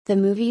The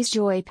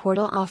MoviesJoy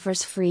portal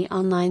offers free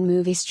online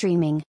movie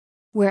streaming,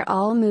 where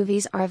all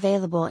movies are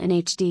available in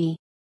HD.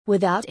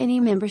 Without any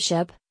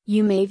membership,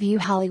 you may view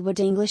Hollywood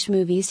English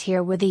movies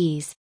here with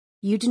ease.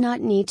 You do not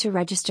need to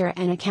register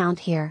an account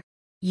here.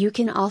 You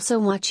can also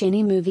watch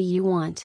any movie you want.